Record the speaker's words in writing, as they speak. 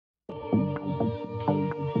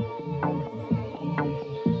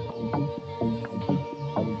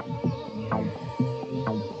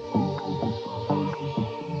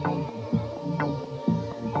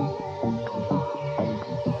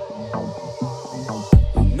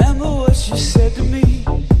what you said to me.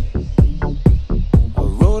 I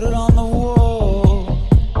wrote it on the wall.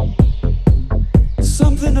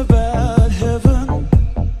 Something about heaven,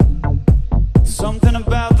 something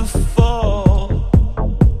about the fall.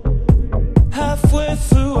 Halfway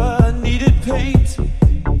through I needed paint.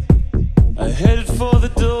 I headed for the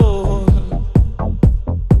door.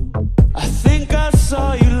 I think I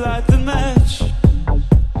saw you light the match.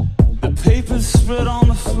 The papers spread on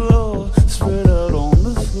the floor, spread out on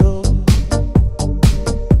the floor,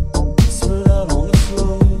 spread out on the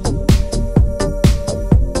floor.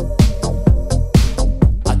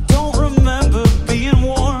 I don't remember being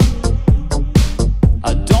warm.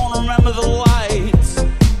 I don't remember the lights.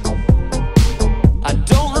 I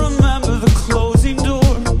don't remember the closing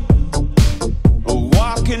door or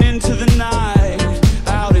walking into the night,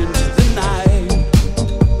 out into the night,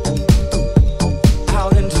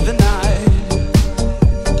 out into the night,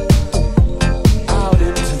 out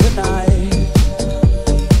into the night,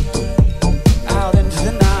 out into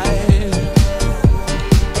the night.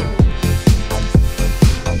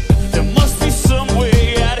 There must be some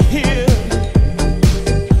way out of here.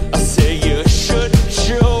 I say you should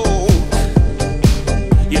joke.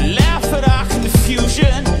 You laugh at our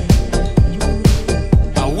confusion.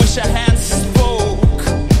 I wish I hadn't spoke.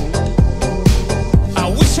 I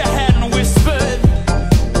wish I hadn't whispered.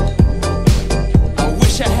 I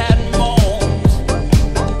wish I hadn't moaned.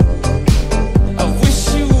 I wish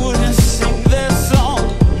you wouldn't sing that song.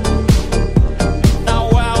 Now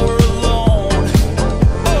while we're alone.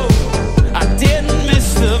 Oh, I didn't miss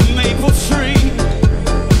the maple tree,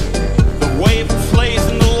 the way it plays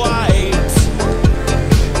in the light.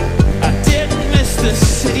 I didn't miss the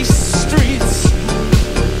city streets.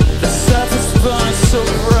 The surface burning so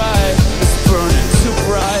bright, it's burning too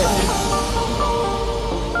bright.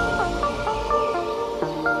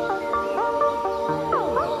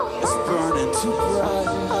 It's burning too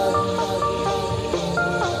bright.